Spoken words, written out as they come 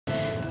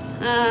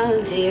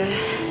Oh, dear.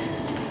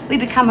 We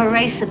become a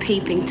race of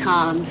peeping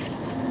Toms.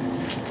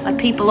 What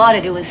people ought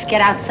to do is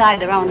get outside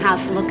their own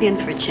house and look in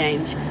for a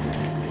change.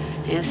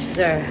 Yes,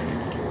 sir.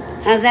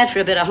 How's that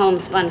for a bit of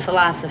homespun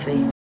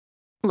philosophy?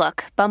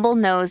 Look, Bumble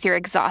knows you're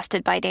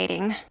exhausted by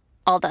dating.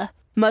 All the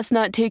must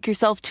not take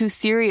yourself too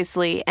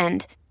seriously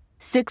and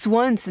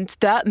 6'1" since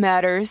that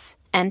matters.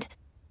 And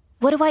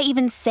what do I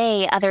even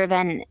say other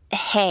than,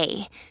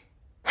 hey?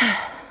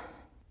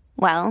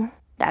 Well,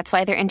 that's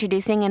why they're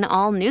introducing an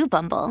all-new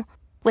Bumble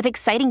with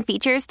exciting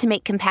features to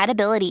make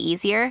compatibility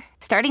easier,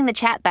 starting the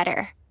chat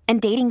better,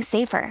 and dating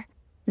safer.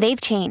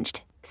 They've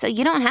changed, so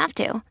you don't have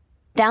to.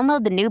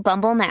 Download the new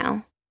Bumble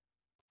now.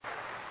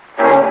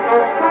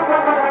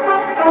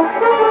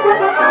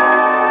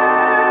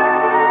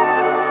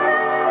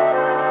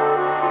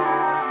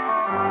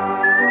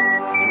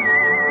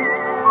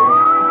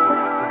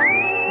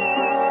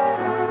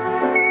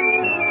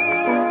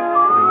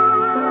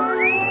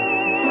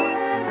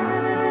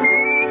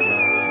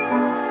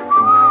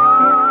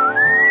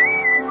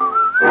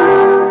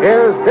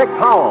 Here's Dick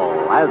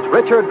Powell as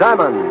Richard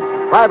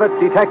Diamond, private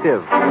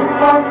detective.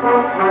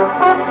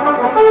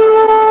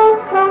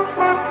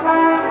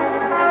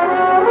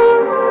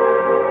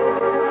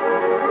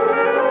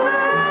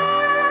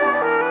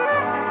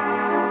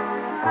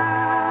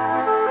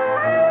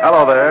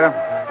 Hello there.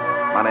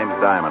 My name's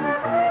Diamond.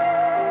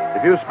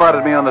 If you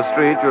spotted me on the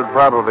street, you'd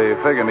probably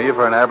figure me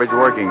for an average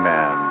working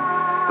man.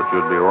 But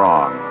you'd be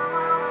wrong.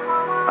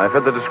 I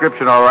fit the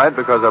description all right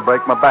because I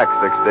break my back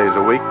 6 days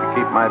a week to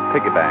keep my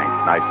piggy bank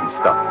nice and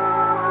stuffed.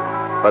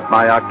 But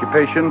my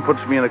occupation puts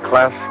me in a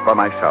class by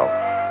myself.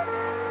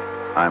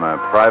 I'm a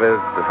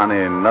private,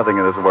 nothing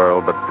in this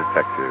world but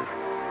detective.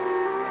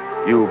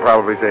 You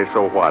probably say,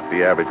 so what?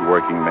 The average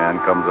working man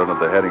comes under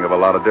the heading of a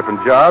lot of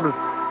different jobs,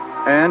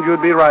 and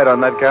you'd be right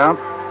on that count.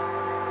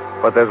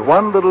 But there's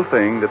one little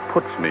thing that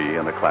puts me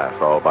in a class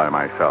all by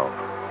myself.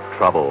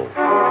 Trouble.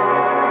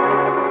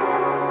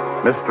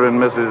 Mr. and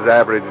Mrs.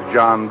 Average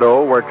John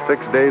Doe work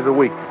 6 days a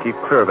week to keep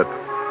clear of it.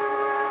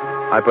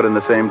 I put in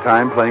the same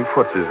time playing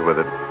footsies with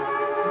it.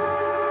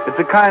 It's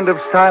a kind of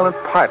silent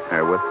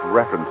partner with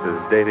references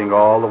dating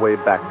all the way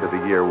back to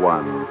the year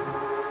one.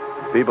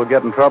 People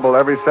get in trouble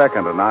every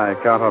second, and I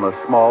count on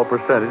a small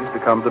percentage to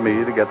come to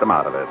me to get them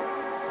out of it.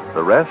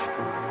 The rest,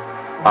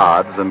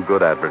 odds and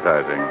good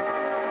advertising.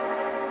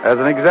 As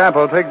an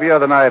example, take the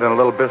other night in a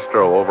little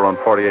bistro over on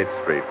 48th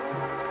Street.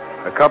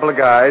 A couple of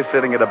guys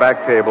sitting at a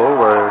back table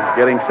were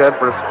getting set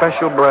for a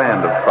special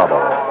brand of trouble.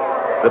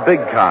 The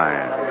big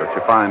kind that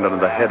you find under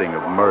the heading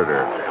of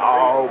murder.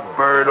 Oh,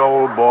 Bert,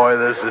 old boy,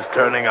 this is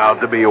turning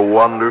out to be a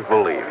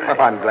wonderful evening. Oh,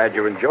 I'm glad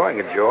you're enjoying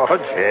it, George.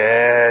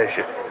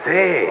 Yes.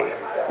 Say,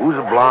 who's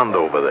the blonde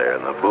over there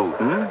in the booth?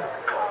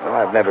 Well,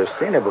 I've never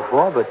seen her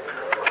before, but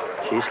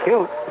she's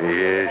cute.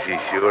 Yeah, she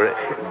sure is.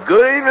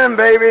 Good evening,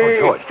 baby.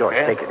 Oh, George,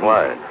 take it easy.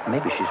 What?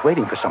 Maybe she's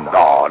waiting for someone.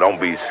 Oh,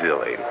 don't be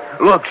silly.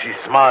 Look, she's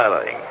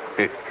smiling.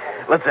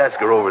 Let's ask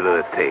her over to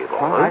the table.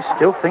 Well, I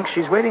still think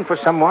she's waiting for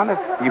someone.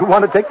 If you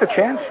want to take the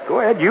chance, go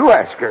ahead, you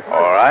ask her.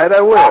 All right,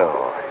 I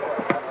will.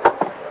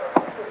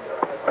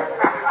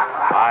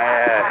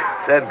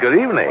 I said good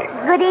evening.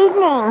 Good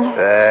evening.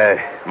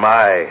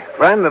 My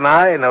friend and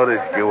I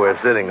noticed you were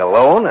sitting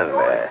alone, and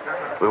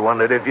we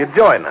wondered if you'd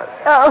join us.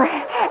 Oh,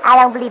 I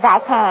don't believe I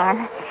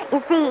can.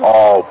 You see...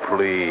 Oh,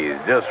 please,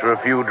 just for a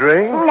few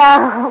drinks?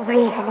 No,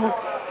 really.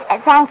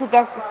 Thank you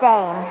just the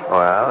same.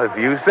 Well, if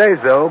you say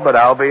so, but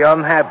I'll be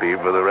unhappy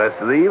for the rest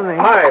of the evening.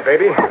 Hi,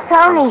 baby.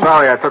 Tony.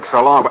 Sorry I took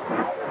so long, but...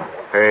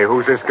 Hey,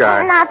 who's this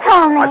guy? Not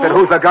Tony. I said,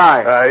 who's the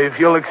guy? If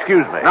you'll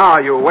excuse me. No,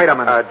 you wait a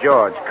minute.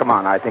 George, come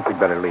on. I think we'd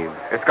better leave.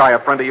 This guy a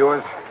friend of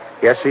yours?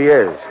 Yes, he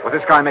is. Was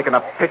this guy making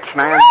a pitch,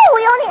 man? No,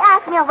 he only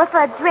asked me over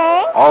for a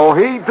drink. Oh,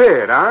 he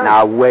did, huh?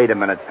 Now, wait a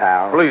minute,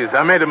 pal. Please,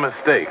 I made a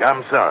mistake.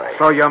 I'm sorry.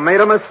 So you made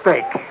a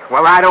mistake.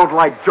 Well, I don't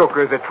like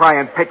jokers that try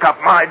and pick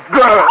up my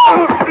girl.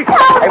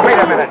 Hey, wait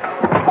a minute.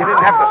 You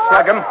didn't have to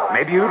slug him.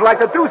 Maybe you'd like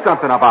to do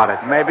something about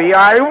it. Maybe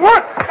I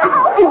would.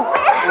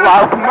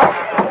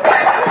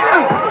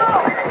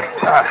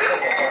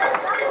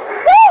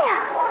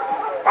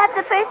 That's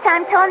the first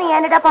time Tony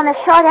ended up on the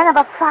short end of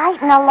a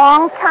fight in a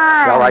long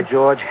time. You all right,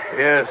 George?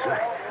 Yes,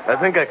 I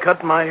think I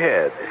cut my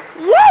head.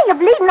 Yeah, you're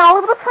bleeding all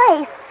over the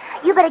place.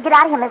 You better get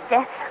out of here,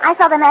 mister. I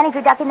saw the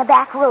manager duck in the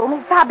back room.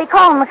 He's probably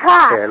calling the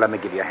cops. Here, let me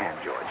give you a hand,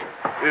 George.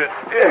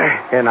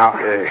 Here, now,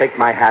 take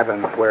my hat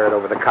and wear it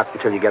over the cut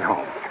until you get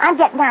home. I'm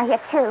getting out here,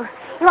 too.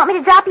 You want me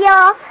to drop you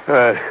off?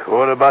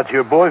 What about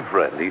your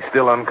boyfriend? He's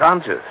still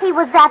unconscious. He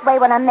was that way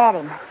when I met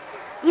him.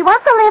 Do you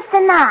want the lift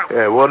or not?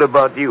 What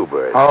about you,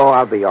 Bert? Oh,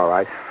 I'll be all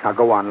right. Now,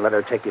 go on. Let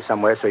her take you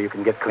somewhere so you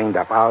can get cleaned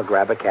up. I'll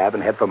grab a cab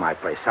and head for my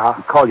place. I'll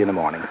call you in the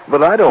morning.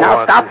 But I don't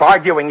want... Now, stop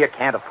arguing. You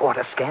can't afford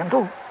a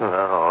scandal.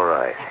 All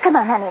right. Come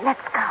on, honey.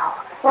 Let's go.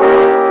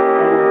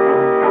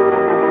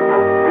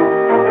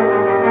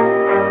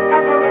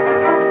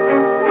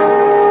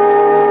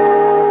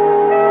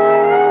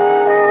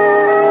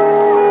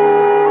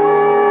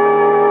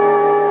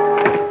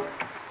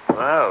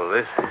 Well,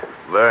 this is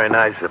a very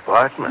nice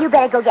apartment. You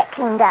better go get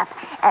cleaned up.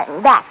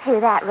 Back to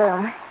that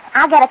room.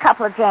 I'll get a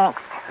couple of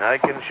drinks. I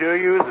can sure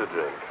use a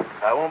drink.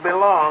 I won't be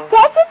long.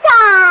 Take your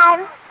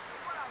time.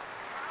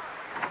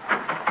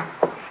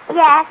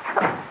 Yes.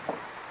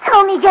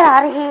 Tony, get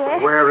out of here.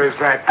 Where is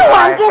that Go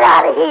guy? on, get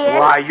out of here.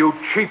 Why, you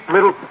cheap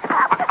little...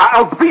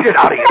 I'll beat it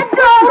out of you. Let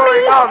go of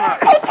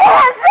me. Take your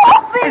hands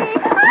off me.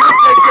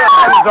 Take your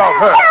hands off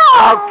her.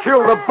 I'll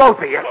kill the both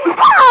of you.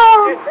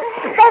 Help.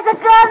 There's a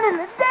gun in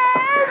the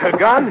stairs. A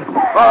gun?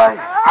 Why,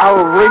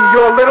 I'll wring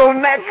your little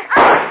neck.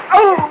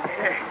 Oh!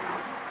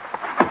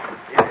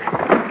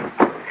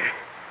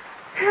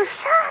 You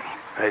shot him.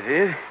 I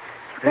did? You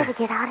better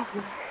get out of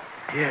here.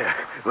 Yeah,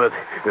 but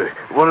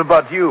what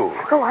about you?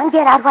 Go on,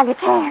 get out while you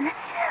can.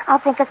 I'll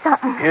think of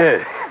something.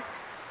 Yeah.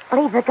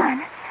 Leave the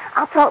gun.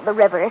 I'll throw it in the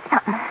river or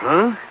something.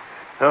 Huh?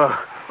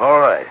 Oh, all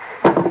right.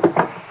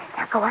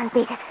 Now go on,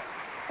 beat it.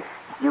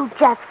 You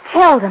just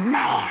killed a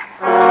man.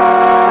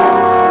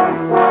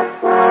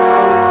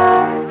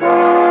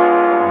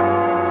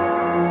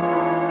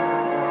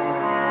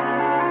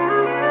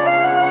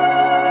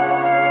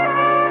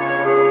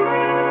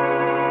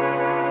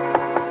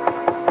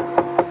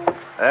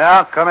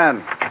 Yeah, come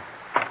in.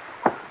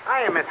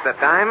 Hiya, Mr.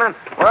 Diamond.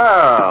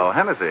 Well,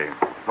 Hennessy,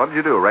 what did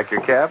you do, wreck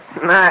your cab?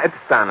 Nah, it's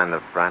down in the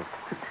front.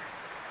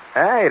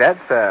 Hey,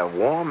 that's a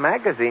warm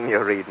magazine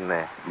you're reading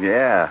there.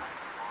 Yeah.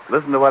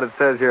 Listen to what it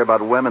says here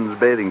about women's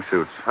bathing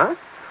suits. Huh?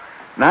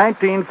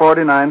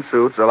 1949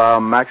 suits allow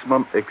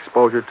maximum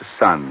exposure to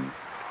sun.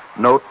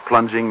 Note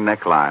plunging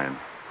neckline.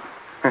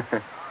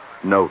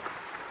 Note.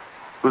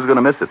 Who's going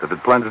to miss it? If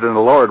it plunged in the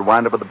lower, it'd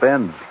wind up at the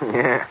bends.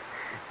 Yeah.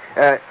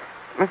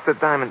 Mr.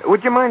 Diamond,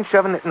 would you mind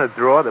shoving it in the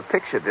drawer? The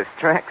picture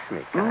distracts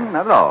me.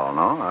 Not at all,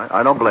 no.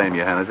 I don't blame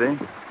you, Hennessy.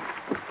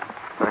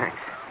 Thanks.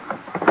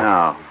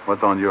 Now,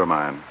 what's on your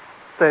mind?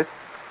 This?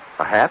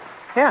 A hat?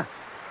 Yeah.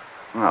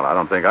 Well, I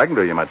don't think I can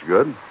do you much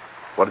good.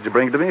 What did you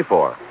bring it to me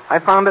for? I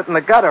found it in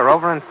the gutter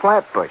over in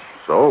Flatbush.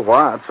 So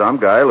what? Some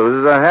guy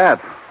loses a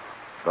hat.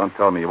 Don't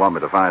tell me you want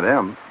me to find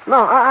him.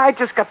 No, I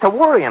just got to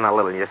worrying a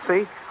little, you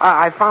see.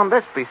 I found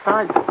this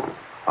besides it.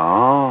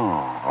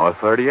 Oh, a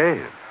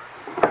 38.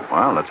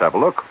 Well, let's have a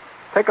look.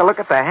 Take a look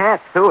at the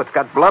hat, too. It's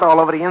got blood all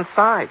over the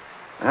inside.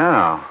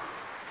 Yeah.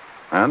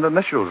 And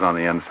initials on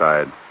the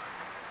inside.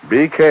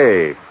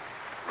 BK.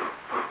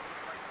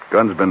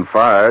 Gun's been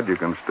fired. You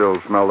can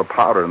still smell the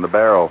powder in the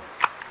barrel.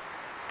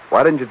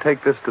 Why didn't you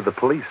take this to the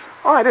police?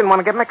 Oh, I didn't want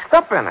to get mixed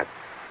up in it.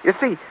 You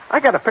see, I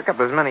got to pick up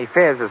as many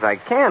fares as I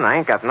can. I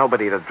ain't got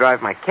nobody to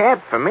drive my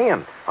cab for me,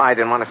 and I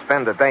didn't want to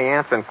spend the day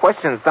answering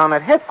questions down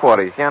at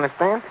headquarters, you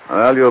understand?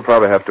 Well, you'll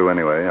probably have to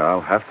anyway.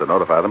 I'll have to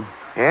notify them.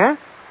 Yeah?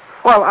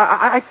 Well,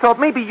 I thought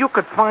maybe you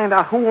could find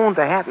out who owned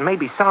the hat and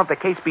maybe solve the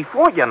case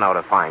before you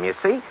notify him, you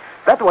see?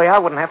 That way I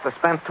wouldn't have to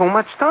spend too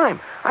much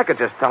time. I could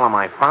just tell him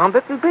I found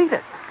it and beat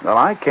it. Well,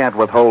 I can't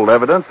withhold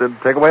evidence.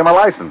 It'd take away my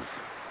license.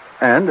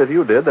 And if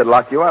you did, they'd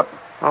lock you up.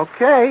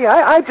 Okay,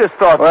 I just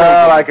thought...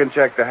 Well, maybe... I can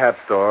check the hat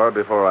store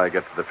before I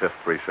get to the 5th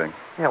precinct.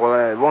 Yeah,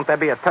 well, won't that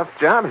be a tough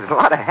job? There's a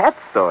lot of hat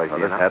stores, Well,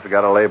 you this know. hat's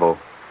got a label.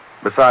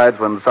 Besides,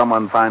 when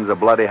someone finds a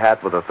bloody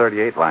hat with a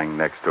 38 lying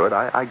next to it,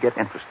 I get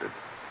interested.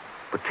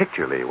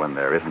 Particularly when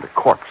there isn't a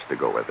corpse to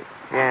go with it.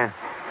 Yeah.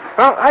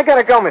 Well, I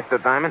gotta go,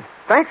 Mr. Diamond.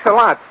 Thanks a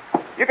lot.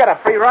 You got a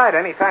free ride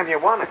anytime you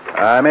want it.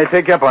 I may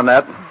take you up on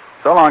that.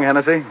 So long,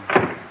 Hennessy.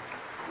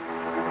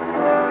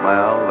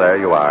 Well, there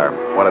you are.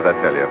 What did I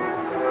tell you?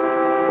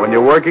 When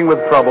you're working with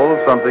trouble,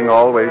 something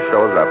always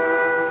shows up.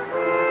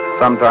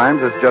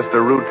 Sometimes it's just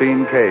a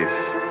routine case.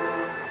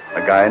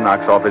 A guy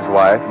knocks off his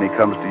wife and he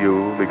comes to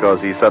you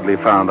because he suddenly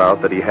found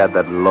out that he had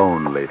that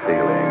lonely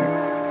feeling.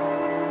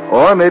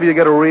 Or maybe you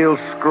get a real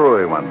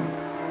screwy one.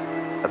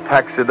 A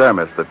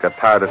taxidermist that got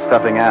tired of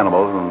stuffing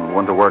animals and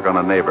went to work on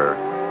a neighbor.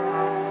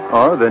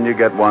 Or then you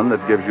get one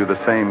that gives you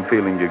the same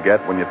feeling you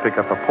get when you pick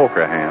up a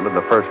poker hand and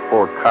the first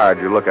 4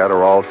 cards you look at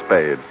are all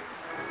spades.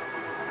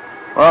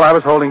 Well, I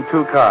was holding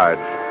 2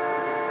 cards.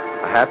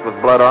 A hat with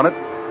blood on it,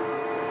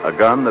 a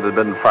gun that had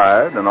been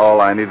fired, and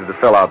all I needed to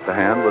fill out the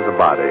hand was a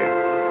body.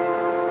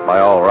 By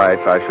all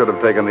rights, I should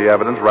have taken the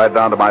evidence right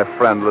down to my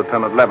friend,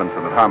 Lieutenant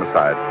Levinson, at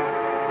homicide.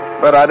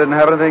 But I didn't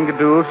have anything to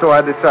do, so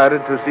I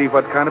decided to see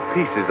what kind of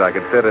pieces I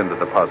could fit into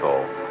the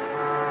puzzle.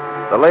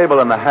 The label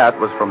in the hat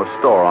was from a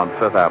store on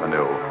 5th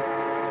Avenue.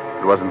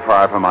 It wasn't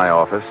far from my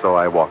office, so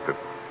I walked it.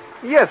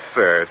 Yes,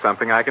 sir.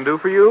 Something I can do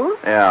for you?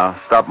 Yeah,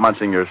 stop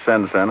munching your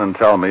sen-sen and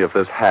tell me if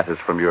this hat is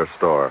from your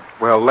store.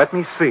 Well, let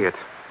me see it.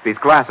 These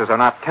glasses are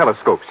not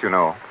telescopes, you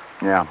know.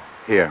 Yeah,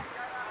 here.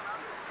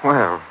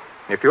 Well,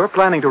 if you're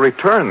planning to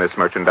return this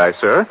merchandise,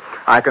 sir,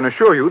 I can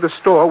assure you the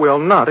store will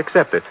not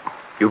accept it.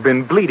 You've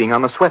been bleeding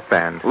on the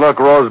sweatband. Look,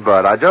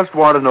 Rosebud, I just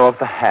want to know if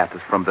the hat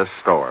is from this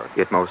store.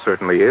 It most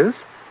certainly is.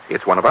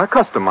 It's one of our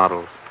custom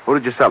models. Who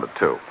did you sell it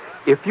to?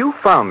 If you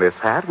found this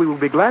hat, we will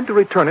be glad to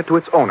return it to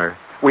its owner.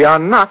 We are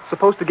not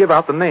supposed to give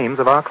out the names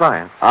of our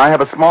clients. I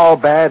have a small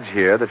badge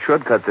here that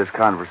should cut this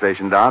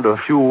conversation down to a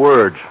few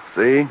words.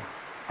 See?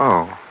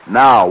 Oh.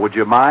 Now, would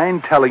you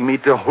mind telling me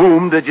to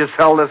whom did you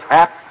sell this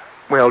hat?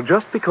 Well,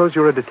 just because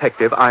you're a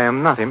detective, I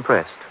am not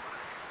impressed.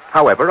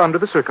 However, under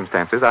the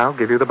circumstances, I'll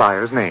give you the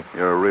buyer's name.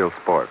 You're a real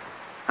sport.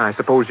 I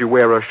suppose you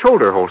wear a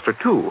shoulder holster,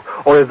 too.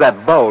 Or is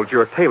that bulge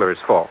your tailor's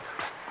fault?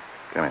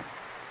 Come here.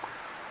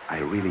 I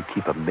really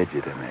keep a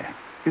midget in there.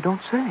 You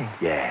don't say.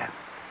 Yeah.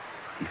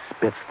 He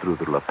spits through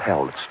the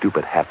lapel at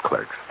stupid hat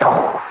clerks.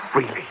 Oh,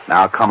 really?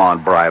 Now, come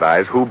on, Bright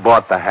Eyes. Who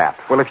bought the hat?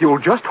 Well, if you'll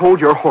just hold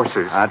your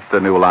horses. That's the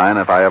new line,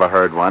 if I ever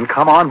heard one.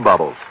 Come on,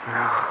 Bubbles.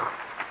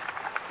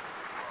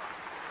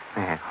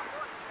 Yeah.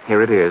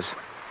 Here it is.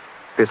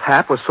 This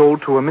hat was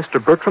sold to a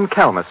Mr. Bertram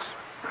Calmus.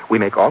 We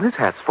make all his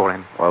hats for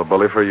him. Well,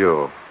 bully for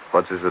you.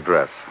 What's his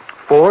address?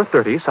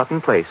 430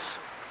 Sutton Place.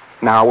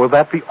 Now, will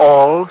that be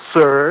all,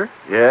 sir?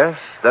 Yes,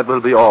 that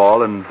will be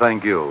all, and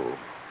thank you.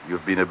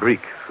 You've been a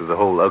brick through the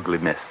whole ugly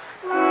mess.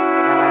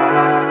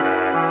 I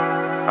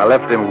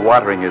left him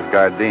watering his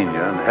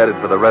gardenia and headed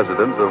for the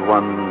residence of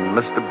one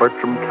Mr.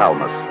 Bertram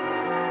Calmus.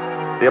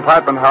 The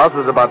apartment house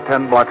was about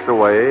 10 blocks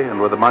away,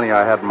 and with the money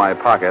I had in my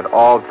pocket,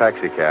 all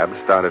taxicabs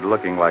started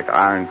looking like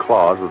iron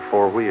claws with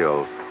 4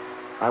 wheels.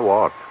 I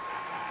walked.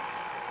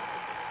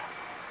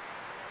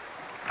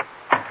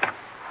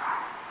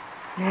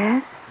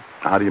 Yes?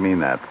 How do you mean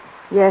that?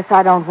 Yes,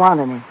 I don't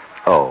want any.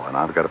 Oh, and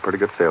I've got a pretty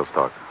good sales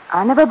talk.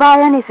 I never buy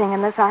anything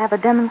unless I have a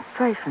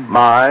demonstration.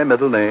 My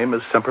middle name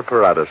is Semper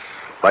Paratus.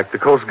 Like the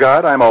Coast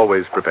Guard, I'm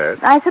always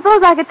prepared. I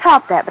suppose I could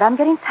top that, but I'm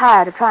getting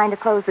tired of trying to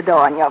close the door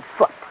on your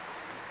foot.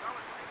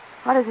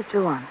 What is it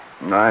you want?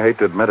 I hate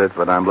to admit it,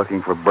 but I'm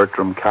looking for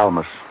Bertram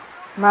Calmus.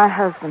 My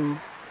husband.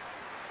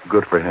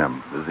 Good for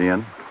him. Is he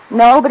in?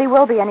 No, but he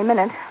will be any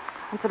minute.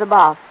 And for the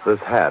boss. This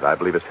hat, I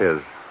believe it's his.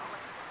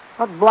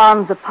 What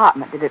blonde's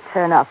apartment did it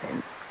turn up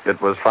in? It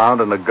was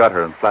found in the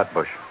gutter in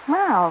Flatbush.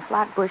 Well,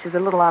 Flatbush is a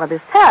little out of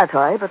his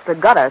territory, but the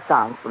gutter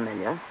sounds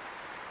familiar.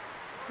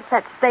 What's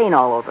that stain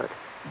all over it?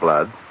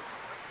 Blood.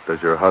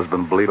 Does your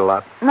husband bleed a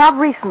lot? Not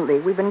recently.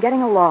 We've been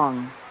getting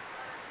along.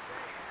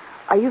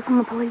 Are you from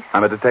the police?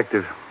 I'm a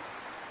detective.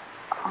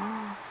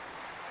 Oh.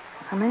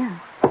 Come in.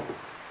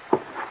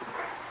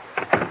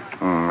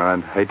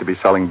 I'd hate to be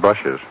selling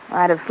brushes.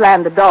 I'd have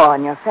slammed the door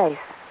on your face.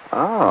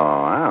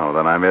 Oh, well,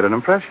 then I made an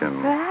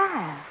impression. Perhaps.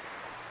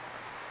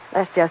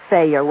 Let's just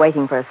say you're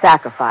waiting for a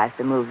sacrifice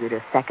to move you to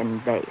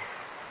second base.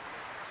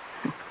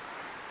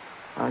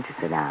 Won't you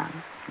sit down?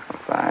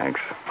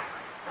 Thanks.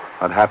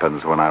 What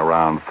happens when I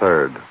round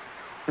third?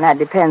 That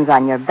depends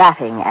on your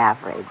batting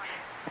average,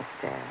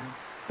 Mr.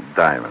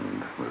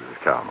 Diamond, Mrs.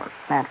 Calmus.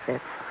 That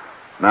fits.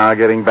 Now,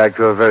 getting back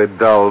to a very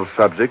dull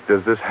subject,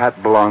 does this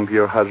hat belong to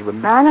your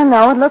husband? I don't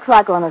know. It looks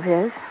like one of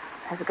his.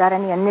 Has it got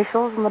any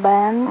initials in the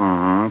band?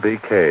 Mm-hmm.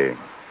 BK.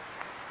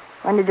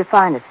 When did you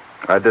find it?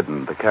 I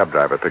didn't. The cab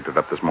driver picked it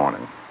up this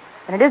morning.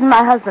 And it isn't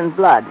my husband's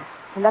blood.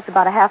 He left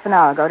about a half an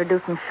hour ago to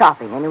do some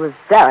shopping, and he was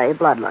very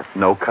bloodless.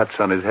 No cuts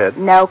on his head?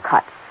 No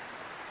cuts.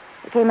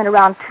 He came in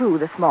around 2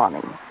 this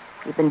morning.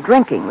 He'd been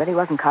drinking, but he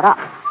wasn't cut up.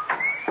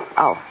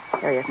 Oh,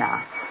 here he is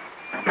now.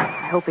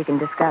 I hope we can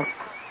discuss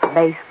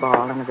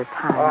baseball another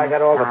time. Oh, I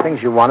got all the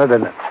things you wanted,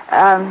 and...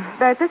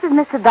 Bert, this is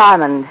Mr.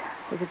 Diamond.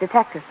 He's a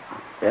detective.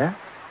 Yeah?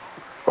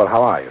 Well,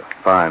 how are you?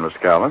 Fine, Mr.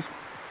 Calmus.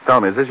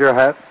 Tell me, is this your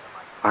hat?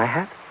 My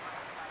hat?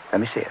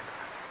 Let me see it.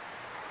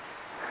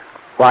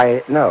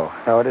 Why, no,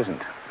 it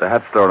isn't. The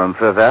hat store on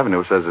Fifth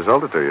Avenue says they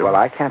sold it to you. Well,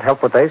 I can't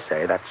help what they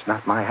say. That's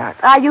not my hat.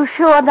 Are you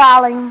sure,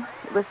 darling?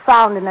 It was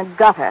found in a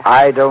gutter.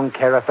 I don't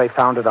care if they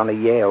found it on a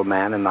Yale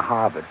man in the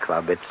Harvard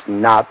Club. It's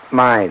not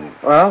mine.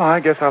 Well, I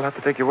guess I'll have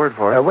to take your word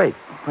for it. Wait.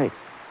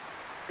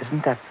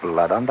 Isn't that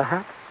blood on the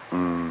hat?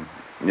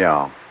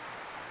 Yeah.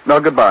 No,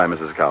 goodbye,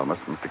 Mrs. Calmus.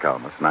 Mr.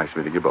 Calmus, nice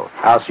meeting you both.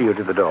 I'll see you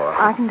to the door.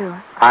 I can do it.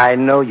 I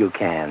know you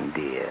can,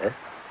 dear.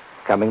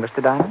 Coming,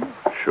 Mr. Diamond?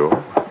 Sure.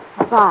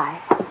 Bye.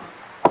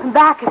 Come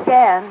back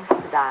again,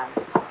 Mr.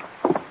 Diamond.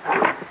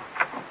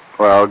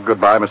 Well,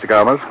 goodbye, Mr.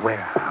 Calmus.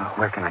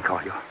 Where can I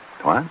call you?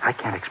 What? I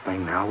can't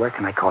explain now. Where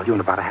can I call you in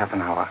about a half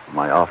an hour?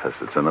 My office.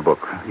 It's in the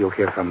book. You'll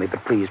hear from me,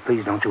 but please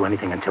don't do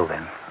anything until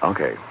then.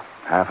 Okay.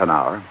 Half an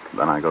hour.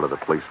 Then I go to the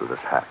police with this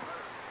hat.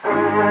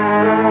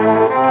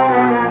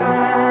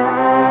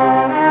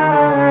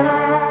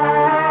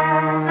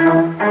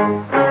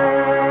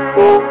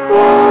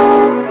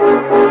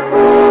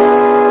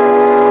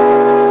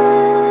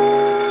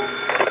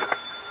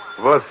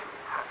 What?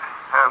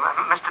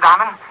 Mr.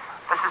 Diamond,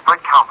 this is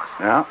Bert Calmus.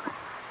 Yeah?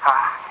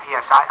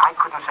 Yes, I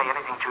couldn't say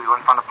anything to you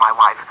in front of my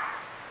wife.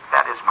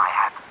 That is my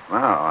hat.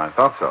 Oh, I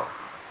thought so.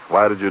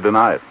 Why did you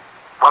deny it?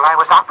 Well, I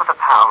was out with a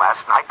pal last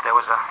night. There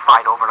was a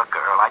fight over a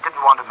girl. I didn't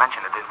want to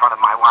mention it in front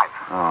of my wife.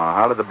 Oh,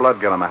 how did the blood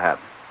get on the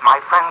hat?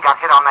 My friend got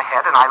hit on the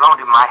head, and I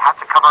loaned him my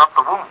hat to cover up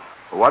the wound.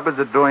 What was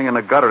it doing in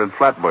the gutter in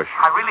Flatbush?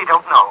 I really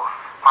don't know.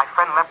 My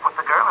friend left with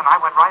the girl, and I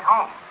went right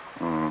home.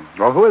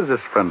 Well, who is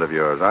this friend of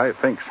yours? I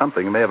think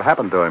something may have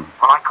happened to him.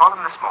 Well, I called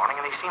him this morning,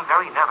 and he seemed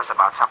very nervous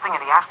about something,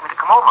 and he asked me to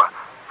come over.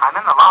 I'm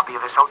in the lobby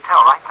of his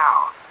hotel right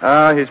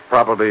now. He's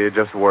probably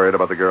just worried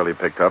about the girl he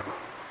picked up.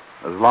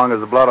 As long as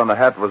the blood on the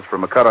hat was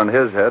from a cut on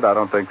his head, I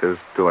don't think there's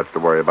too much to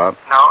worry about.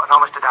 No,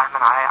 Mr.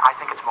 Diamond, I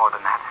think it's more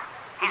than that.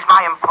 He's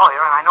my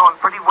employer, and I know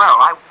him pretty well.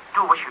 I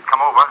do wish you'd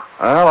come over.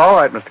 Well, all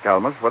right, Mr.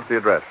 Calmus. What's the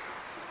address?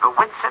 The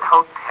Whitsett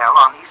Hotel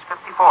on East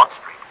 54th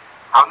Street.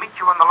 I'll meet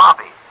you in the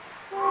lobby.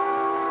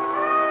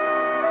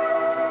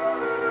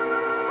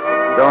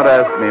 Don't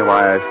ask me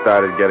why I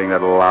started getting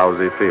that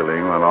lousy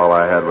feeling when all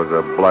I had was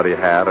a bloody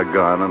hat, a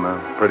gun, and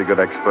a pretty good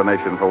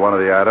explanation for one of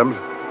the items.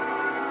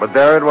 But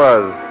there it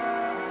was,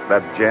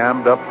 that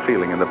jammed-up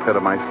feeling in the pit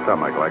of my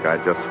stomach like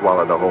I'd just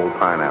swallowed a whole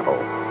pineapple.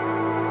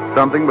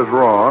 Something was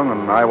wrong,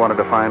 and I wanted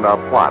to find out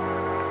what.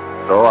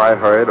 So I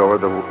hurried over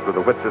to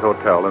the Whitset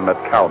Hotel and met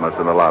Calmus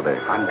in the lobby.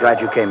 I'm glad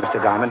you came,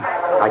 Mr. Diamond.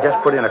 I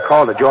just put in a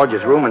call to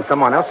George's room, and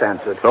someone else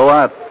answered. So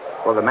what?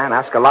 Well, the man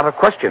asked a lot of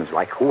questions,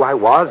 like who I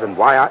was and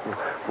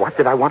what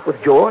did I want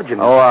with George, and...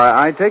 Oh,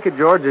 I take it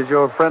George is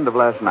your friend of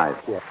last night.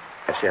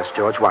 Yes,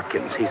 George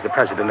Watkins. He's the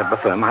president of the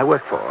firm I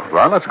work for.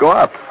 Well, let's go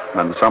up.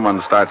 When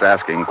someone starts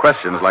asking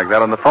questions like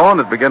that on the phone,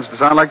 it begins to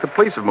sound like the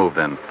police have moved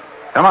in.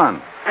 Come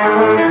on.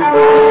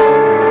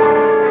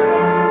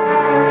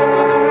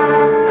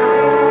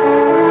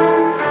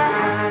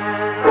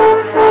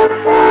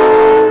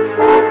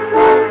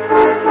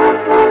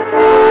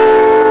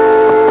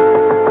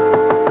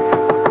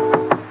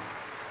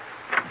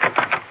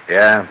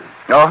 Yeah?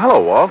 Oh, hello,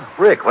 Walt.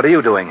 Rick, what are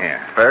you doing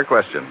here? Fair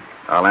question.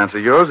 I'll answer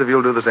yours if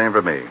you'll do the same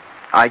for me.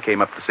 I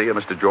came up to see a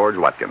Mr. George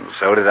Watkins.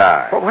 So did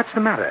I. Well, what's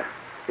the matter?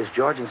 Is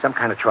George in some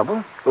kind of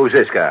trouble? Who's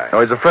this guy?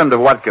 Oh, he's a friend of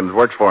Watkins,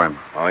 works for him.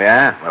 Oh,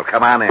 yeah? Well,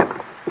 come on in.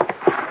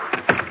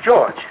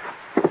 George,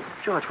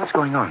 what's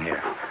going on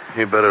here?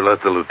 You better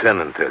let the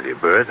lieutenant tell you,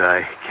 Bert.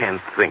 I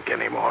can't think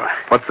anymore.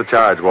 What's the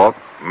charge, Walt?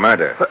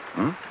 Murder.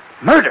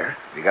 Murder?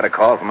 We got a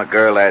call from a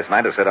girl last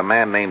night who said a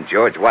man named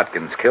George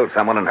Watkins killed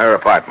someone in her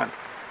apartment.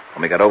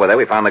 When we got over there,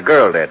 we found the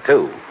girl dead,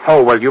 too.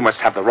 Oh, well, you must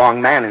have the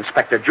wrong man,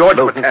 Inspector George.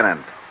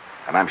 Lieutenant.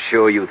 And I'm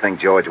sure you think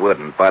George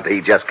wouldn't, but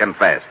he just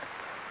confessed.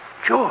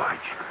 George?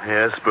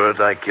 Yes, Bert,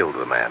 I killed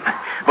the man.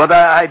 But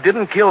I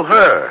didn't kill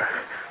her.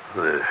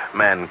 The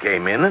man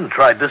came in and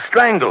tried to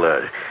strangle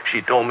her.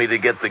 She told me to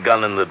get the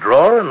gun in the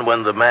drawer, and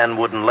when the man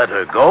wouldn't let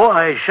her go,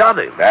 I shot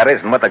him. That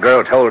isn't what the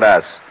girl told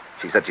us.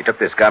 She said she took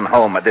this guy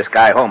home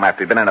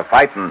after he'd been in a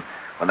fight, and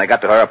when they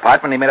got to her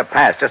apartment, he made a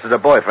pass just as her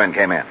boyfriend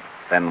came in.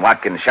 Then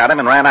Watkins shot him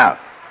and ran out.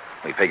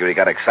 We figured he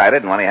got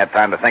excited, and when he had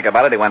time to think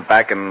about it, he went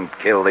back and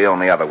killed the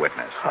only other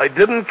witness. I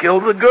didn't kill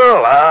the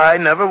girl. I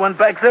never went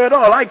back there at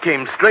all. I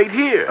came straight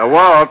here.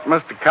 Walt,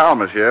 Mr.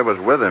 Calmus here was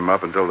with him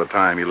up until the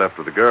time he left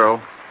with the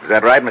girl. Is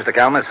that right, Mr.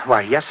 Calmus?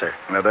 Why, yes, sir.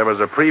 Now, there was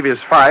a previous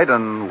fight,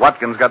 and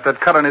Watkins got that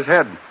cut on his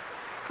head.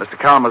 Mr.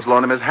 Calmus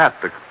loaned him his hat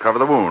to cover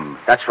the wound.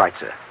 That's right,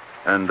 sir.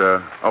 And,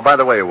 by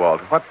the way,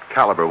 Walt, what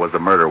caliber was the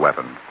murder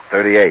weapon?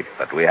 .38,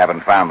 but we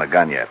haven't found the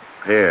gun yet.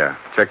 Here,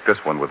 check this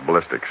one with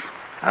ballistics.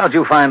 How'd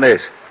you find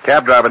this?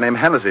 Cab driver named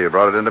Hennessy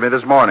brought it into me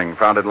this morning.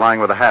 Found it lying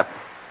with a hat.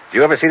 Did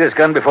you ever see this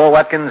gun before,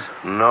 Watkins?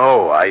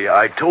 No,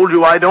 I told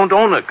you I don't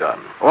own a gun.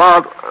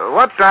 Walt,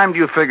 what time do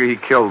you figure he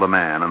killed the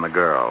man and the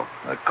girl?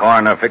 The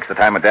coroner fixed the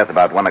time of death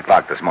about 1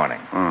 o'clock this morning.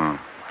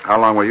 How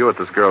long were you at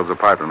this girl's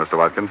apartment, Mr.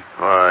 Watkins?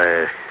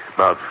 Why,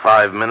 about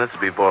 5 minutes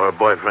before her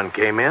boyfriend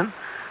came in.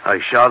 I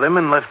shot him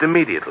and left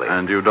immediately.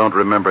 And you don't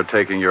remember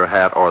taking your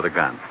hat or the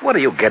gun? What are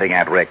you getting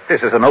at, Rick?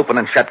 This is an open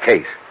and shut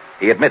case.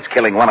 He admits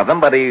killing one of them,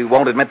 but he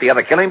won't admit the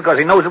other killing because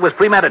he knows it was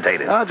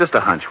premeditated. Just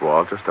a hunch,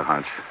 Walt, just a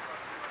hunch.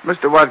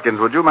 Mr. Watkins,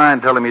 would you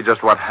mind telling me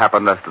just what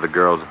happened after the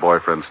girl's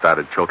boyfriend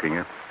started choking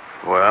her?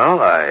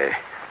 Well, I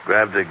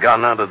grabbed a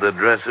gun out of the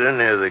dresser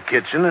near the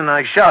kitchen and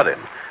I shot him.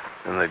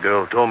 And the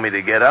girl told me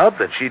to get out,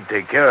 that she'd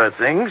take care of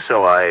things,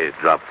 so I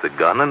dropped the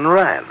gun and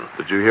ran.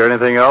 Did you hear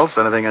anything else?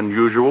 Anything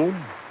unusual?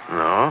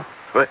 No,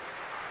 but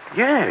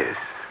yes,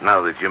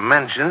 now that you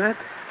mention it,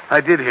 I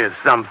did hear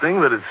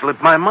something that had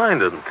slipped my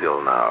mind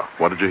until now.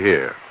 What did you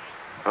hear?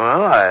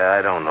 Well,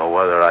 I don't know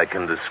whether I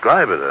can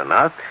describe it or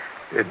not.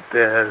 It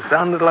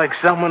sounded like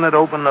someone had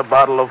opened a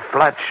bottle of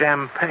flat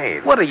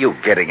champagne. What are you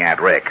getting at,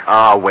 Rick?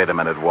 Wait a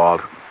minute, Walt.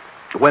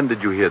 When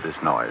did you hear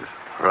this noise?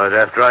 Right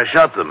after I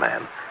shot the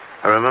man.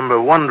 I remember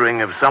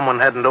wondering if someone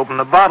hadn't opened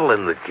a bottle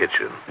in the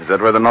kitchen. Is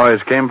that where the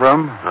noise came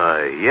from?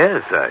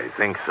 Yes, I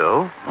think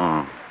so.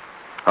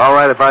 All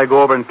right, if I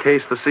go over and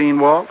case the scene,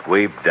 Walt?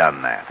 We've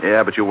done that.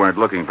 Yeah, but you weren't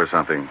looking for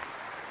something.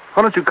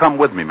 Why don't you come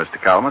with me, Mr.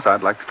 Calmus?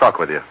 I'd like to talk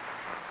with you.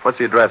 What's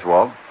the address,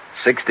 Walt?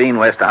 16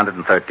 West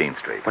 113th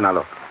Street. Well, now,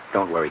 look,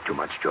 don't worry too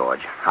much,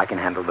 George. I can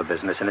handle the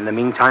business, and in the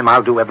meantime,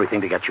 I'll do everything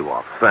to get you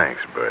off.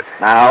 Thanks, Bert.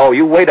 Now,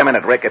 you wait a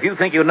minute, Rick. If you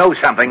think you know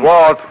something...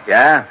 Walt!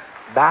 Yeah?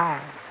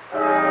 Bye.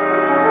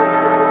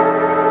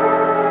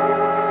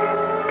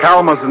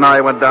 Calmus and I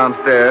went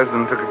downstairs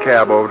and took a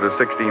cab over to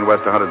 16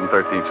 West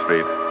 113th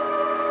Street.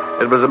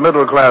 It was a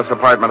middle-class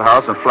apartment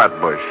house in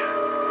Flatbush,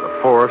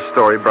 a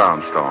 4-story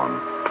brownstone.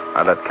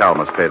 I let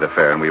Calmus pay the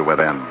fare, and we went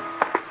in.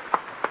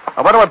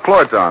 I wonder what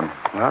floor it's on.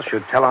 Well,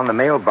 should tell on the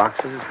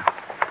mailboxes.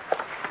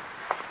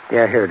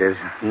 Yeah, here it is.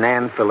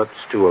 Nan Phillips,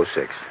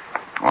 206.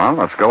 Well,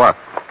 let's go up.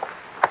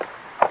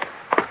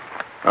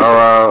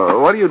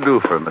 What do you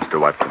do for Mr.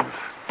 Watkins?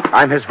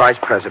 I'm his vice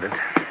president.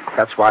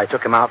 That's why I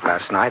took him out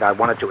last night. I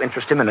wanted to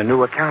interest him in a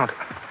new account.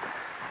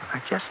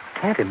 I just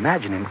can't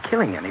imagine him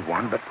killing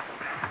anyone, but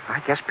I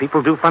guess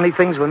people do funny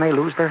things when they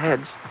lose their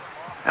heads.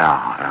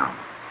 Yeah.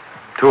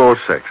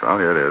 206. Well,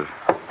 here it is.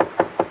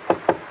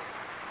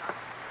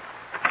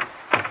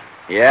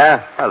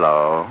 Yeah?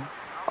 Hello.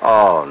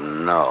 Oh,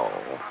 no.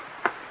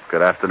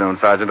 Good afternoon,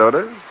 Sergeant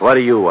Otis. What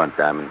do you want,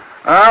 Diamond?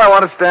 I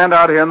want to stand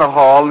out here in the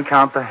hall and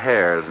count the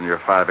hairs in your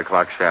 5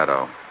 o'clock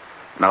shadow.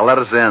 Now let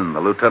us in. The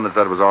lieutenant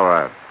said it was all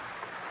right.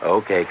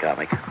 Okay,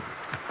 comic.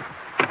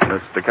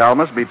 Mr.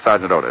 Calmus, meet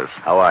Sergeant Otis.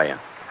 How are you?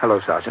 Hello,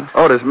 Sergeant.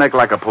 Otis, make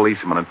like a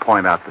policeman and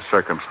point out the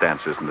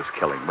circumstances in this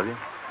killing, will you?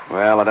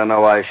 Well, I don't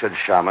know why I should,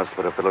 Shamus,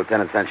 but if the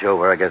lieutenant sent you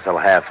over, I guess I'll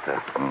have to.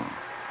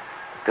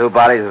 2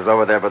 bodies is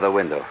over there by the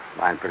window,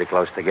 lying pretty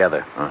close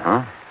together.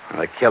 Uh-huh. And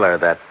the killer,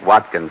 that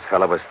Watkins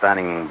fellow, was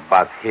standing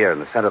about here in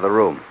the center of the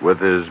room. With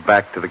his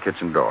back to the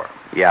kitchen door.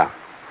 Yeah.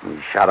 He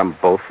shot them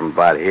both from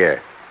about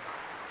here.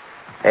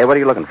 Hey, what are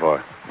you looking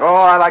for? Oh,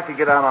 I like to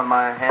get out on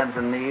my hands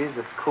and knees.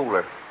 It's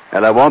cooler.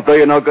 Well, it won't do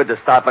you no good to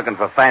start looking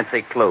for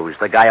fancy clues.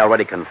 The guy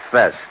already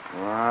confessed.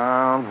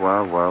 Well.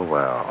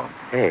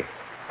 Hey,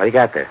 what do you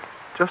got there?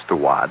 Just a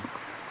wad.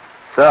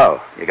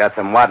 So, you got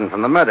some wadding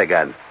from the murder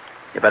gun.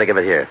 You better give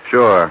it here.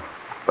 Sure.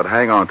 But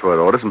hang on to it,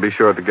 Otis, and be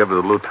sure to give it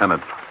to the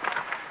lieutenant.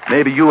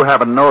 Maybe you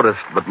haven't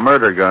noticed, but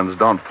murder guns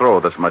don't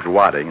throw this much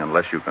wadding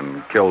unless you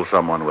can kill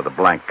someone with a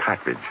blank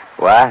cartridge.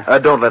 What?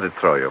 Don't let it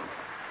throw you.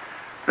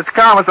 Mr.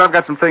 Calmus, I've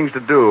got some things to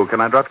do. Can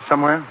I drop you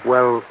somewhere?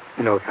 Well,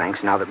 no,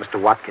 thanks. Now that Mr.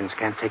 Watkins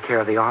can't take care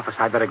of the office,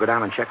 I'd better go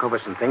down and check over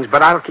some things.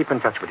 But I'll keep in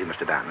touch with you,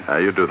 Mr. Diamond.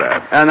 You do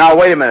that. And now,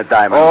 wait a minute,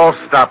 Diamond. Oh,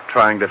 stop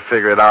trying to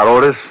figure it out,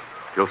 Otis.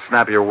 You'll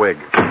snap your wig.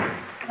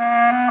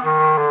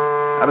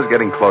 I was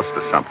getting close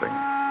to something.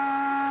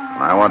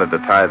 And I wanted to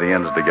tie the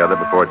ends together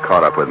before it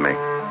caught up with me.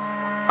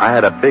 I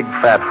had a big,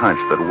 fat hunch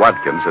that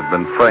Watkins had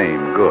been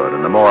framed good,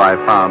 and the more I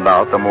found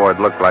out, the more it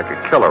looked like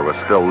a killer was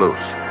still loose.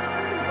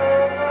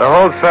 The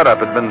whole setup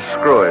had been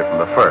screwy from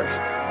the first.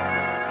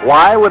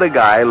 Why would a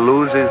guy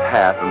lose his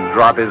hat and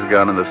drop his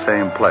gun in the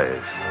same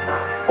place?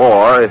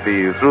 Or, if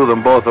he threw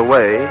them both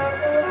away,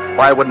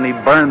 why wouldn't he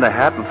burn the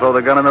hat and throw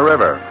the gun in the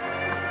river?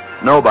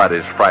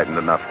 Nobody's frightened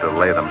enough to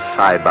lay them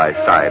side by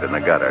side in the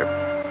gutter.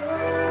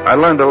 I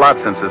learned a lot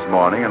since this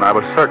morning, and I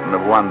was certain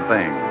of one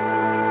thing.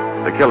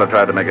 The killer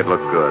tried to make it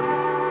look good,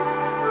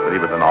 but he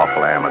was an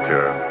awful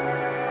amateur.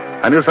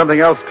 I knew something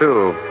else,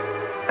 too.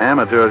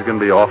 Amateurs can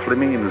be awfully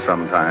mean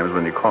sometimes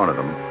when you corner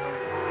them.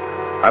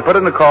 I put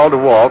in a call to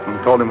Walt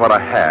and told him what I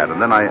had,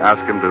 and then I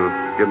asked him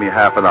to give me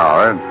half an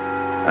hour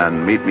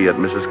and meet me at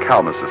Mrs.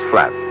 Calmus's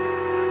flat.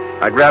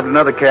 I grabbed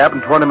another cab,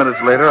 and 20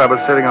 minutes later, I was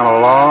sitting on a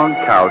long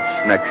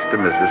couch next to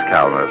Mrs.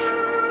 Calmus.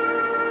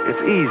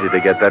 It's easy to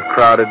get that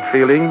crowded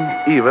feeling,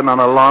 even on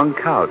a long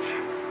couch.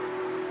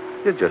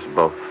 You just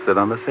both sit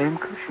on the same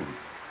cushion.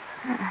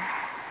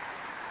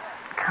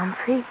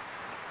 Comfy?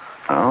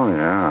 Oh,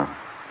 yeah.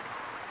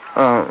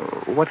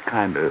 What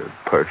kind of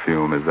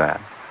perfume is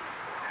that?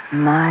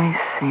 My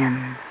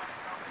sin.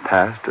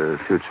 Past or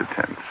future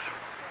tense?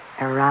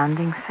 A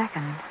rounding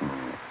second.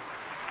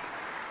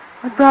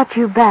 What brought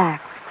you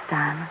back, Mr.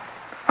 Diamond?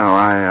 Oh,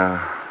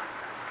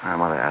 I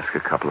want to ask a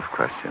couple of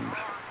questions.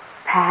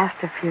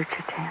 Past or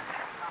future tense?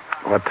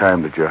 What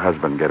time did your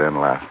husband get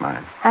in last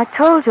night? I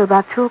told you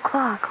about 2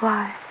 o'clock.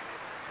 Why?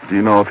 Do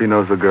you know if he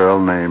knows a girl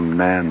named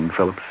Nan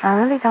Phillips? I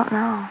really don't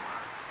know.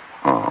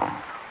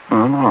 Oh.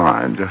 Well, all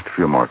right. Just a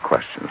few more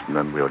questions, and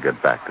then we'll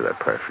get back to that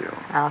perfume.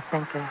 I'll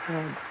think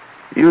ahead.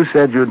 You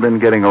said you'd been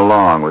getting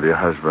along with your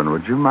husband.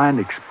 Would you mind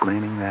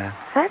explaining that?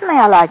 Certainly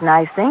I like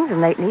nice things, and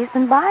lately he's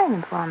been buying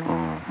them for me.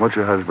 Oh. What's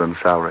your husband's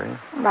salary?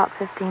 About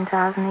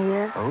 $15,000 a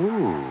year.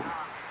 Oh.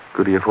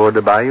 Could he afford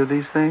to buy you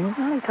these things?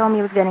 Well, he told me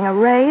he was getting a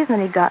raise,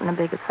 and he'd gotten a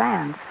big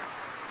advance.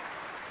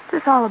 What's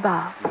this all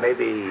about?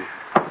 Maybe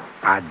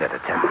I'd better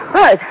tell you.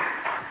 Bert,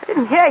 I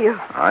didn't hear you.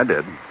 I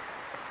did.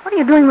 What are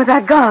you doing with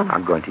that gun?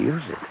 I'm going to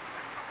use it.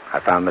 I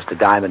found Mr.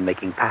 Diamond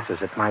making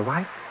passes at my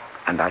wife,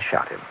 and I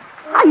shot him.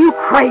 Are you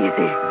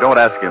crazy? Don't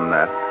ask him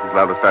that. He's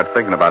liable to start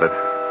thinking about it.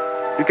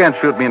 You can't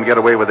shoot me and get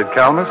away with it,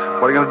 Calmus.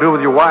 What are you going to do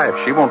with your wife?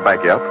 She won't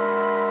back you up.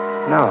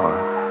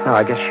 No,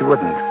 I guess she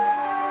wouldn't.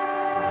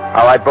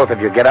 All right, both of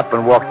you, get up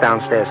and walk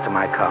downstairs to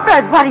my car.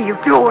 Bert, what are you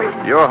doing?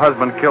 Your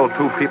husband killed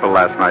 2 people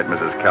last night,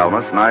 Mrs.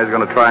 Calmus. Now he's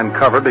going to try and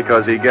cover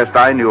because he guessed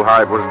I knew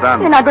how it was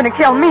done. You're not going to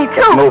kill me, too.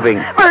 Get moving.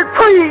 Bert,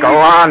 please. Go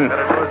on.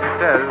 Better do as he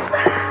says.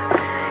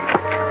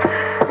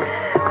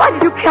 Why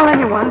did you kill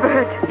anyone,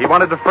 Bert? He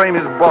wanted to frame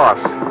his boss.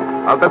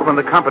 I'll bet when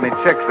the company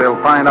checks,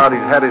 they'll find out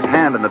he's had his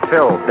hand in the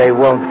till. They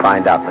won't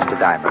find out, Mr.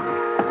 Diamond.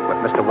 With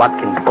Mr.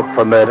 Watkins booked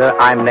for murder,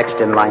 I'm next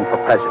in line for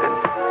president.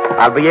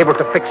 I'll be able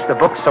to fix the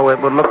book so it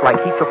will look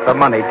like he took the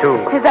money, too.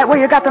 Is that where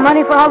you got the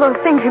money for all those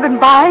things you've been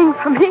buying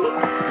for me?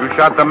 You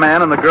shot the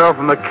man and the girl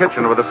from the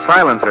kitchen with a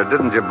silencer,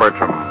 didn't you,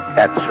 Bertram?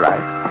 That's right.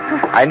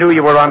 I knew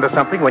you were onto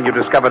something when you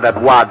discovered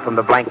that wad from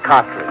the blank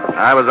cartridge.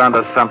 I was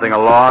onto something a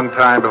long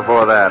time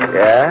before that.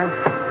 Yeah?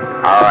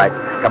 All right,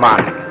 come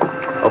on.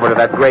 Over to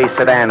that gray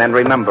sedan, and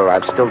remember,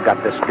 I've still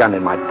got this gun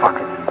in my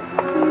pocket.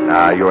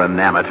 You're an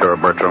amateur,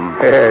 Bertram.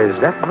 Is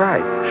that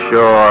right?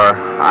 Sure.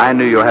 I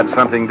knew you had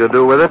something to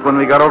do with it when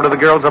we got over to the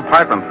girl's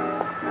apartment.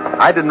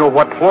 I didn't know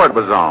what floor it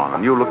was on,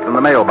 and you looked in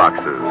the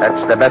mailboxes.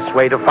 That's the best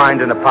way to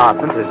find an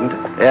apartment, isn't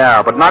it?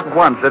 Yeah, but not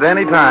once at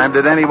any time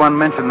did anyone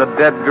mention the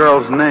dead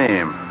girl's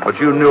name. But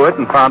you knew it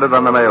and found it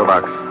on the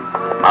mailbox.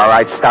 All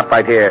right, stop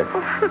right here.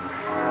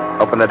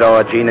 Open the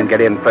door, Gene, and get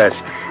in first.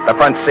 The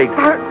front seat.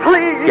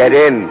 Please. Get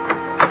in.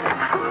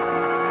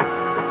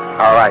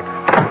 All right.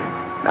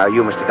 Now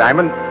you, Mr.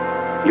 Diamond,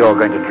 you're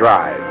going to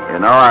drive. You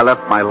know, I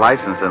left my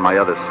license in my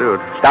other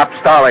suit. Stop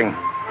stalling.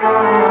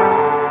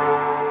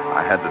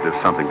 I had to do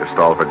something to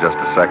stall for just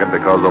a second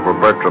because over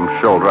Bertram's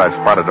shoulder I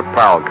spotted a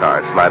prowl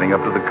car sliding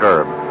up to the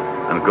curb,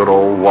 and good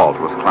old Walt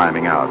was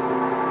climbing out.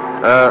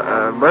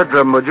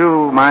 Bertram, would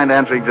you mind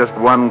answering just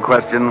one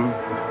question?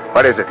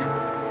 What is it?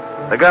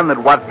 The gun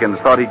that Watkins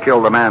thought he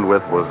killed the man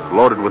with was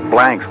loaded with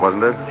blanks,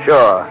 wasn't it?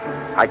 Sure.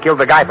 I killed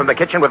the guy from the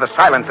kitchen with a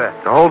silencer.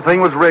 The whole thing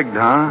was rigged,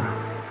 huh?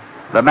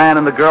 The man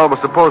and the girl were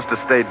supposed to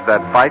stage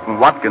that fight, and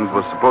Watkins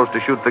was supposed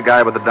to shoot the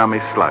guy with the dummy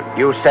slug.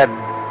 You said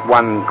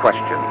one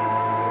question.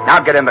 Now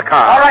get in the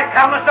car. All right,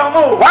 Thomas, don't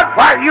move. What?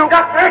 Why, you...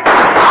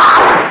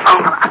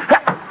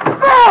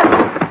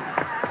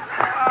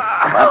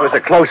 That was a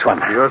close one.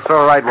 You're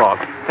so right, Walt.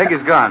 Take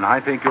his gun. I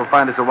think you'll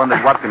find it's the one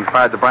that Watkins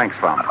fired the blanks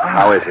from.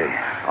 How is he?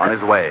 On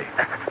his way.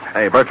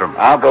 Hey, Bertram.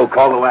 I'll go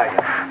call the wagon.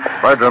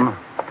 Bertram,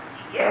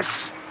 Yes.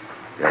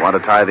 you want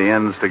to tie the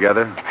ends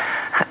together?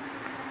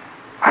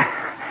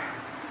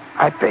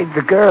 I paid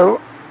the girl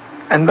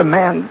and the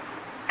man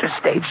to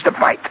stage the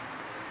fight.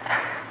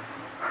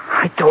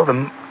 I told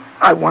them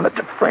I wanted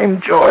to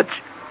frame George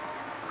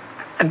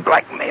and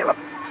blackmail him.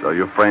 So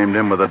you framed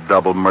him with a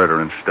double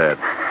murder instead.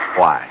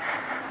 Why?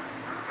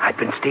 I'd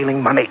been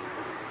stealing money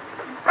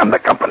from the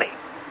company.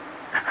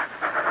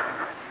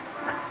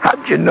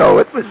 How'd you know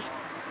it was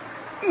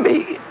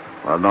me?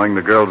 Well, knowing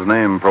the girl's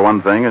name, for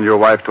one thing, and your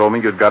wife told me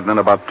you'd gotten in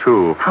about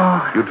 2.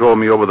 Oh. You told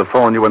me over the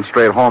phone you went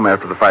straight home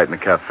after the fight in the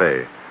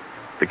cafe.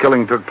 The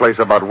killing took place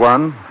about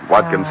 1.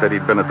 Watkins said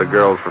he'd been at the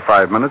girl's for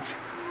 5 minutes.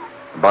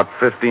 About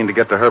 15 to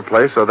get to her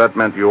place, so that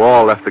meant you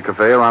all left the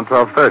cafe around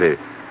 12:30.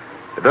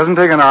 It doesn't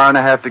take an hour and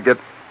a half to get...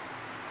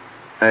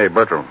 Hey,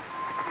 Bertram.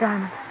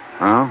 Diamond,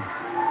 Huh?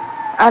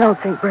 I don't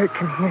think Bert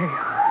can hear you.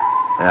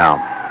 Yeah.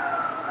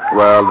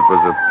 Well, it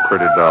was a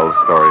pretty dull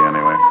story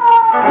anyway.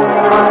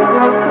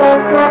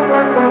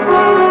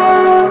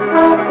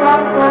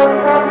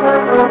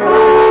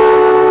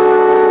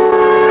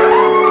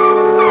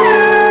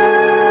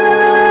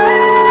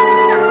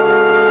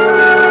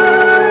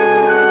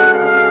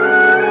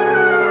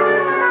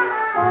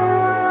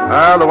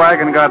 Well, the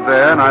wagon got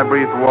there, and I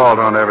briefed Walt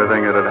on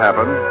everything that had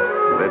happened.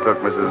 They took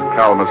Mrs.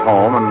 Calamus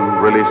home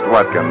and released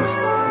Watkins.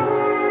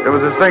 It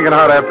was a stinking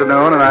hot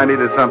afternoon, and I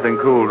needed something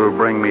cool to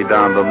bring me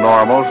down to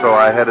normal, so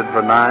I headed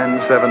for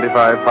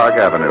 975 Park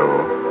Avenue.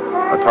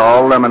 A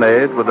tall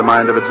lemonade with a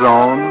mind of its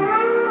own,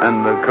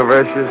 and the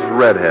curvaceous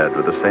redhead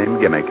with the same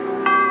gimmick.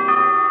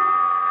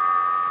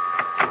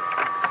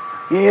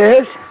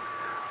 Yes?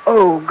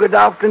 Oh, good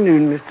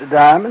afternoon, Mr.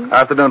 Diamond.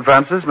 Afternoon,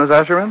 Francis. Miss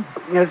Asheron?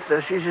 Yes,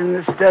 sir. She's in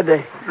the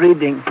study,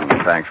 reading.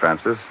 Thanks,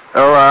 Francis.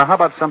 Oh, how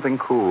about something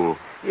cool?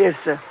 Yes,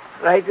 sir.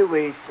 Right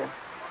away, sir.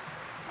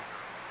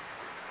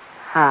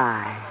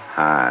 Hi.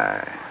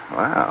 Hi.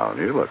 Wow,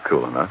 you look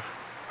cool enough.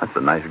 That's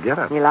a nice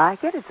getup. You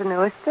like it? It's the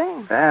newest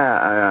thing.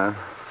 Yeah,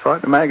 I saw it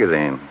in the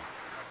magazine.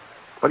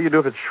 What do you do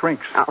if it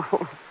shrinks?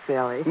 Oh,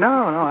 silly. No,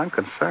 I'm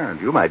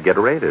concerned. You might get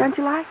raided. Don't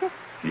you like it?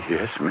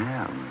 Yes,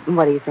 ma'am.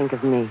 What do you think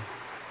of me?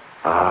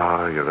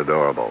 Ah, you're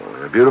adorable.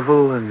 You're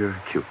beautiful and you're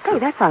cute. Hey,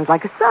 that sounds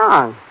like a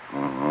song.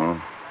 Mm-hmm.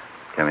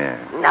 Come here.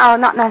 No,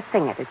 not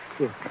sing it. It's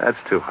cute. That's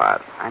too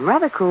hot. I'm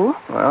rather cool.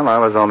 Well, I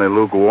was only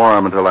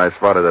lukewarm until I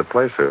spotted that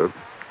play suit.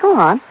 Go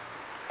on.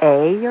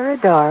 A, you're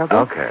adorable.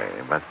 Okay,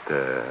 but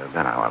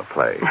then I want to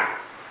play.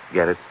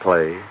 Get it?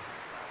 Play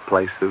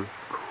suit.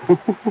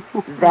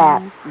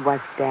 That was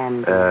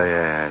dandy.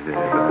 Yeah.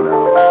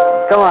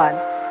 Go on.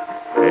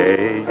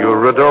 Hey,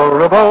 you're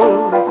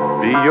adorable.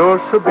 B, you're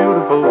so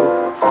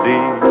beautiful. C,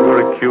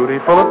 you're a cutie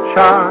full of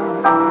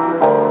charm.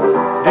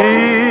 D,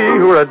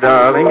 you're a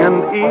darling.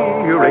 And E,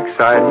 you're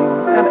exciting.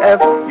 And F,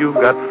 you've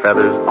got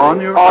feathers on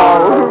your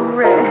arm. Oh,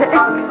 Rick.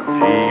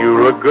 G,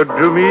 you're a good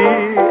to me.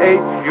 H,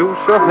 you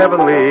so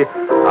heavenly.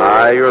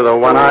 I, you're the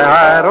one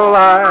I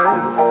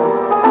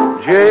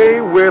idolize.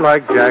 J, we're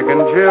like Jack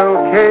and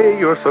Jill. K,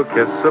 you're so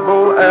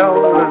kissable.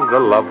 L is the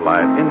love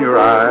light in your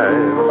eyes.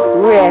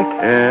 Rick.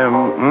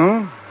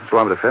 Do you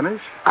want me to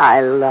finish?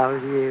 I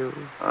love you.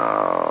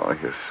 Oh,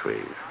 you're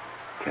sweet.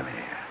 Come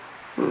here.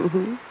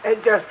 Mm-hmm.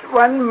 Just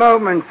one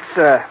moment,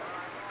 sir.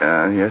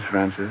 Yes,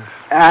 Francis?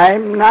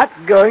 I'm not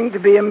going to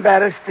be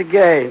embarrassed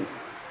again.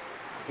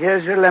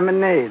 Here's your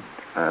lemonade.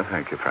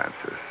 Thank you,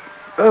 Francis.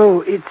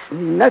 Oh, it's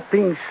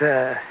nothing,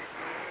 sir.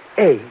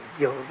 A,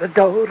 you're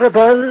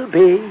adorable.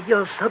 B,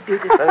 you're so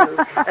beautiful.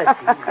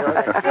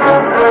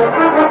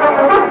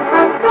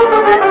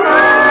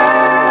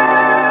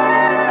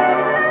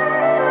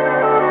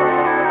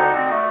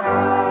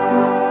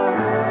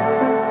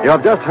 You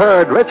have just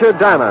heard Richard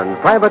Diamond,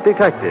 Private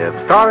Detective,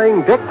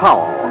 starring Dick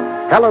Powell.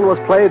 Helen was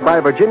played by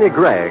Virginia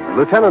Gregg,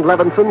 Lieutenant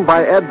Levinson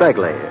by Ed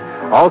Begley.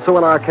 Also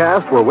in our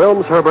cast were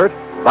Wilms Herbert,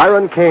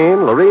 Byron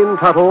Kane, Lorene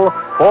Tuttle,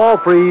 Paul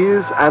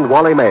Freese, and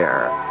Wally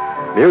Mayer.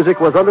 Music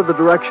was under the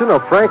direction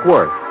of Frank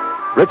Worth.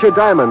 Richard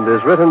Diamond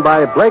is written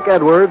by Blake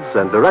Edwards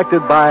and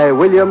directed by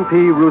William P.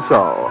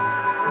 Rousseau.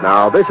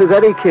 Now, this is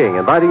Eddie King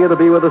inviting you to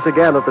be with us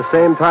again at the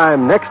same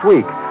time next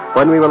week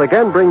when we will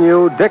again bring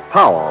you Dick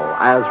Powell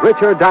as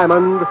Richard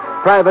Diamond,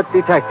 private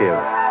detective.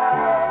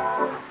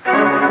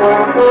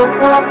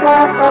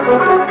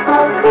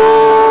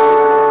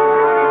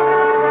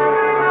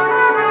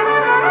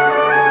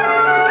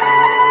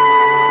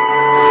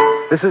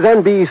 This is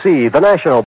NBC, the national